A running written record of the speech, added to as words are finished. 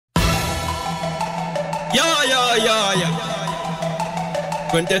Yeah.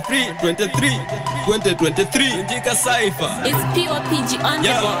 2023, LUNJIKA CYPHER. It's POPG on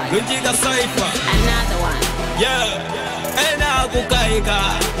the board. LUNJIKA CYPHER. Another one. Yeah. Ena kukaika.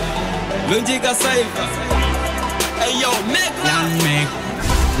 LUNJIKA CYPHER. Hey yo, make land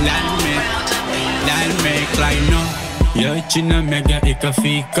make like no. Yo china mega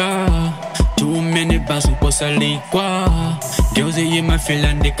ikafika. Too many bars uposalikwa. Geuze yima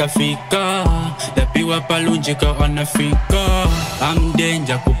filandi kafika. Lapiwa pa LUNJIKA wanafika. I'm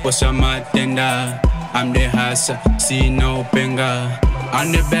danger kuposa matenda. I'm the hustler, see no penga.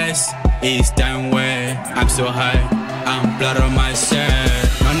 I'm the best, it's time where I'm so high, I'm proud of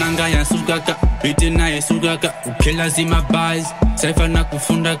myself. Nonanga ya sugaka, biti na ya sugaka. Ukila zima bars, cypher na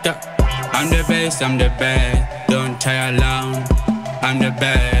kufundaka. I'm the best, don't tire long. I'm the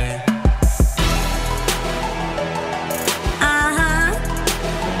best.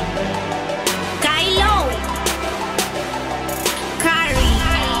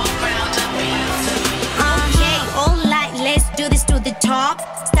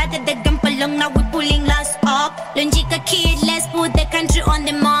 Started the gun along, now we pulling last up. LUNJIKA kid, let's put the country on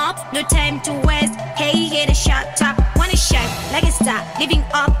the map. No time to waste, hey, hit a shot top. Wanna shine like a star, living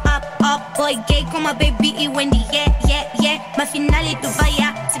up. Boy, gay, come on, baby, Wendy, yeah. My finale to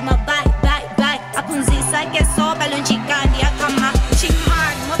vaya, see my bye. Apunzi, sake so, LUNJIKA, kama. Pushing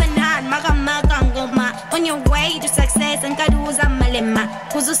hard, more than hard, maga ngoma. On your way to success, and kaduza malema.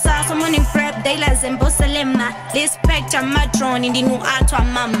 Kuzusa, someone in prep, they lazem bosalema. Respect a matron in the new art of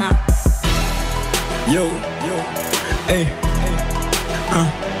mama. Yo, hey,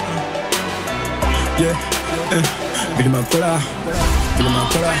 yeah, Billy Makola,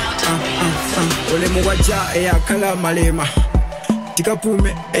 Ole muwaja eya kala malema,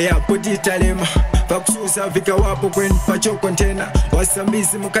 tikapume eya poti talema. Fakususa vika wapo kwen pacho kontena.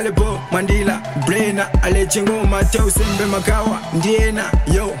 Wasambisi mukalebo mandila braina. Alechingo mateo sembe makawa ndiena.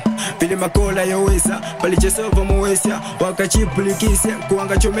 Yo, Billy Makola yowesa palichesova muwesya. Wakachipulikise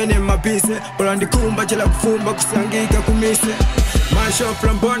kuanga chomene mapise. Polandikumba chela kufumba kusangika kumise. Masho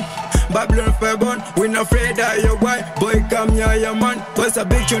from Bon, Babylon Firebon. We not afraid of your boy come ya man. Boys a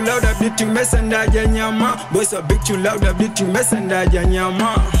big tune loud, a big tune mess and ya nyama. Boys a big tune loud, a big tune mess and ya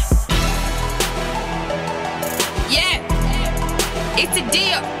nyama. Yeah, it's a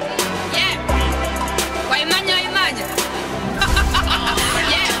deal. Yeah, why manya?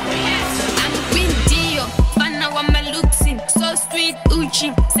 Yeah, I'm Queen Dio. Fana wa maluksi, so sweet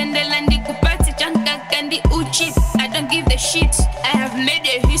uchi. Sendelandi kupati chanka kandi uchi. I don't give the shit. I have made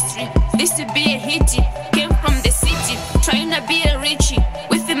a history. This will be a hitty. Came from the city, trying to be a richie.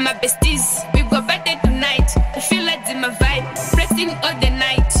 Within my besties, we go better tonight. I feel like it's my vibe, pressing all the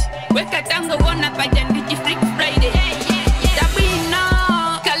night. Wake up tango wanna pajandiki freak Friday.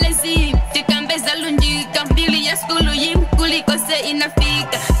 Dabino, kalezi, tikambeza LUNJIKA. Mbili ya skulu yimkuli kose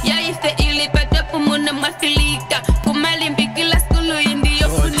inafika. Ya ife ili patapu muna mafilika. Kumali mbikila skulu indiyo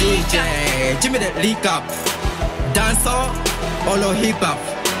funika. Give me that leak up. Dancer, all hip hop.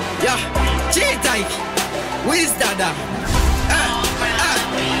 Yeah, G-Type, Wiz Dada.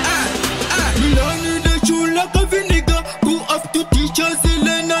 Me don't need a tune like a vinegar. Go up to teachers,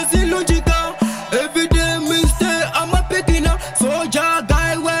 Elena, LUNJIKA. Every day me stay, I'm a beginner. Soldier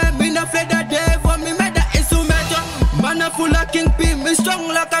guy, where me not afraid of devil. Me made the instrumental. Man a full of kingpin, me strong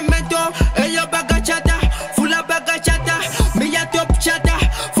like a mentor. Hey, your bag of chatter, full of bag of chatter. Me a top chatter,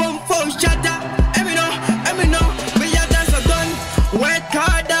 from phone chatter. Emi no, me a dance done. Work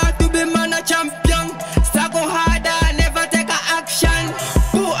harder to be man a champion. Struggle harder, never take a action.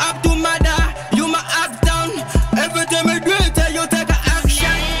 Go up to mother, you my act down. Every time I do it, you take a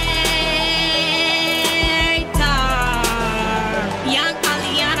action. Young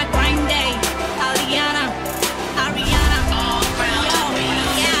Aliana, grind day. Ariana.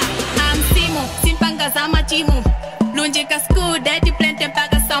 Yeah, I'm Simo, simpanga za machimu. LUNJIKA school, daddy plente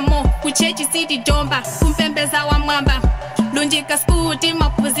mpaka samo. Kuchechi city jomba, kumpembeza wa mwamba. LUNJIKA school, tima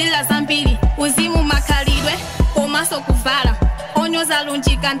puzila zambili. Uzimu makalidwe, komaso kuvala. Onyo za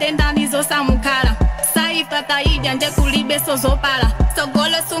LUNJIKA ndendani zo samukala. Cypher taidya nje kulibeso zopala.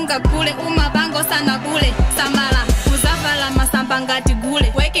 Sogolo sunga kule, umabango sana kule. Samala, uzavala masamba ngati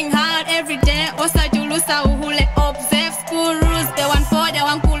gule. Working hard every day, osa julusa uhule. Observe school rules, the one for the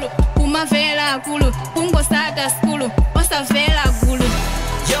one kulu. Kumavela kulu, kungo sada skulu. Osa vela gulu.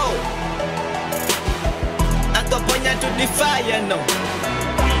 Yo, akaponya to the fire no.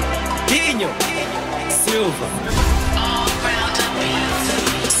 Kinyo, Silver.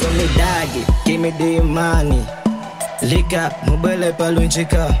 So me daddy, give me the money. Lick up, mobile pa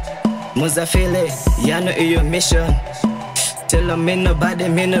LUNJIKA. Muzafile, yano iyo mission. Tell them me nobody,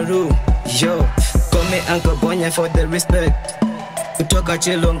 me no rule. Yo, come me Uncle Bonya for the respect. Kutoka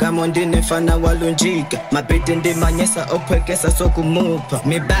Chilonga mondine fana walunjika. Mabiti ndi manyesa opwekesa so kumupa.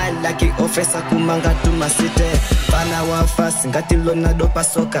 Mibala ki ofesa kumanga tumasite. Fana wafasi ngati Ronaldo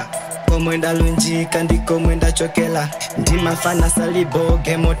pasoka. Komwenda lunjika ndiko mwenda chokela. Ndima fana salibo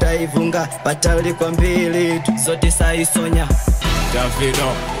gemo taivunga. Patali kwa mbili zote saisonya.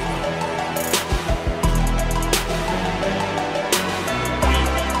 Davido.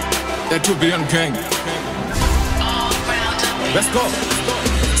 The 2 billion king. Let's go.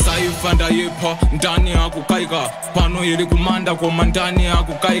 Cypher ndayipa ndani yakukayika. Pano ili kumanda koma ndani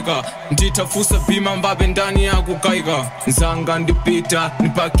yakukayika. Nditafusa bima mbabe ndani yakukayika. Nzanga ndipita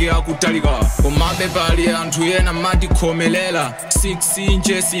nipaki yakutalika. Komabe bali anthu yena madikomelela. 6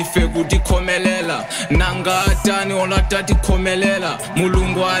 inche sife kutikomelela. Nanga atani olatatikomelela.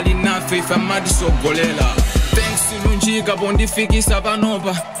 Mulungu ali nafe ife madisogolela. Thanks LUNJIKA pondifikisa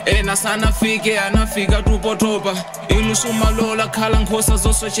panopa. Ena sana fike anafika tupotopa. Inu sumalola khala nkhosa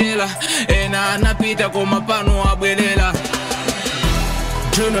zosochela. Ena anapita koma pano abwelela.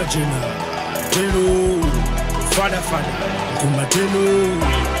 Jena Jelo Fada Kuma Jelo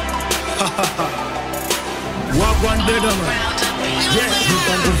Wagwan Dedama. Yes, you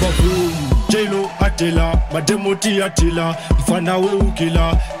can go for boom. Jelo Atila, Mademoti Atila, Mfana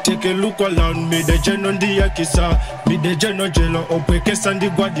Ukila. Take a look around me, the Jeno Ndiakisa, me the Jeno Jelo, Opeke Sandi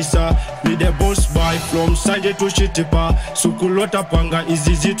Guadisa, me the boss boy from Sanje to Shitipa, Sukulota Panga is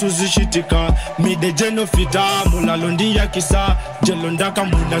easy to Zishitika, me the Jeno Fita, Mula Londiakisa, Jelondaka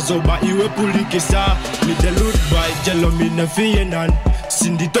Muna Zoba, Iwe Pulikisa, me the loot by Jelo Mina Fienan,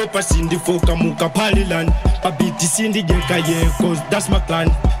 Cindy Topa, Cindy Foka Muka Palilan, Pabiti Cindy Jekaye, cause that's my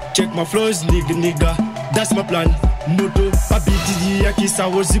clan. Check my flows, nigga, that's my plan. Moto, Pabiti Yakisa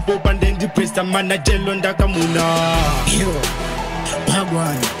was the pop and then the press the man Jelondaka Muna. Yo,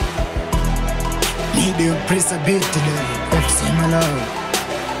 Pagwan. Need to press a bit today. That's my love.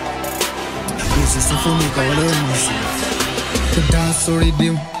 This is for me, to dance or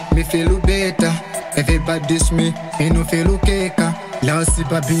rhythm, me feel better. Everybody diss me no feel keka. Lasi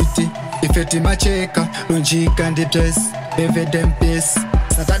Pabiti, if it's my checker, LUNJIKA and the dress, evident piece.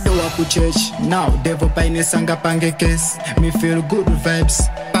 Saturday walk to church, now devil paine sanga pange case. Me feel good vibes,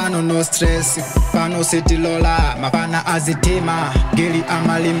 pano no stress, pano city lola, mapana azitima, geli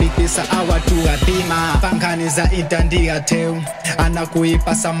amalimikisa awa tu apima, pangani za intandia teu,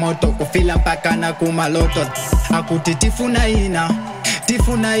 anakuipasa moto, kufila mpaka na kumaloto, akuti tifuna ina,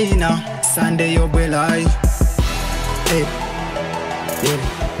 Sunday yobwelai, hey, yeah,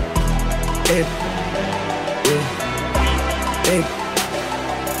 hey, yeah, hey.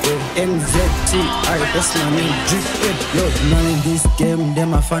 MZT, that's my name, drip it, yo. Man in this game,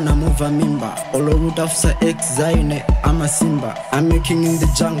 them a fan, I move a mimba. All root after X-Zine, I'm a Simba. I'm making in the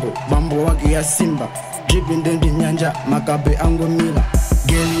jungle, Bambo Wagi a Simba. Dripping them the Nyanja, Makabe Angomila.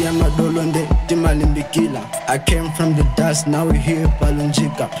 Geli ya madolonde, Timalimbikila. I came from the dust, now we here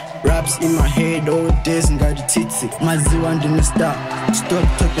LUNJIKA. Raps in my head, all days, ngadi titsi. Maziwa ndine star, stop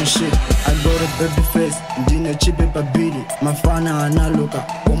talking shit. I got a baby face, ndine chipe babili. Mafana analoka,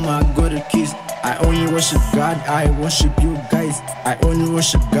 oh my god a kiss. I only worship God, I worship you guys. I only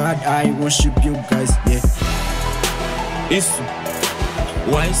worship God, I worship you guys, yeah. Isu,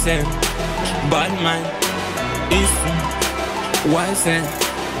 YSN, bad man. Isu, YSN,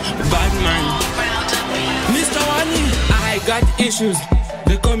 bad man. Mr. Wani, I got issues.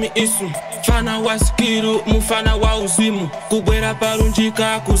 They call me Isu. Fana wa skiru, mufana wa uzimu. Kubwera pa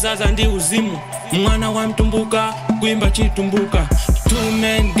LUNJIKA, kuzaza ndi uzimu. Mwana wa mtumbuka, kuimba chitumbuka. 2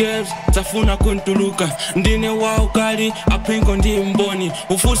 men girls, tafuna kuntuluka. Ndine wa ukali, apinko ndi mboni.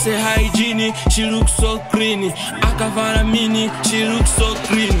 Ufuse hygiene, she looks so clean. Akavara mini, she looks so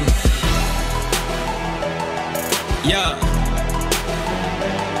clean. Yeah.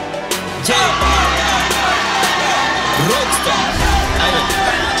 Rockstar.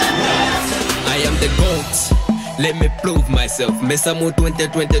 I am the GOAT. Let me prove myself. Mesamu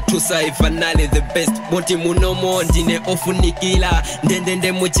 2022 finally the best. Boti munomo ndine ofunikila.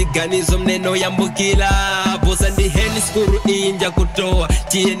 Ndende muchiganizo mneno yambukila. Bosa ndi heni skuru inja kutoa.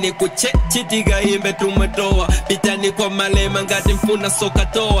 Tieni kuche chitiga imbe tumetoa. Pitani kwa malema ngati mfuna soka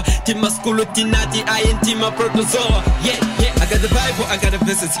toa. Tima skulu tinati tima protozoa. Yeah, I got the Bible, I got the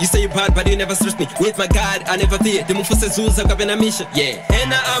verses. You say you're bad but you never stress me. With my God, I never fear. Timufuse zuza kapena mission. Yeah,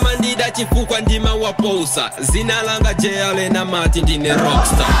 ena amandida chifukwa ndima waposa. Zina langa jale na mati ndine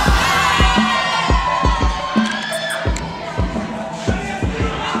rockstar.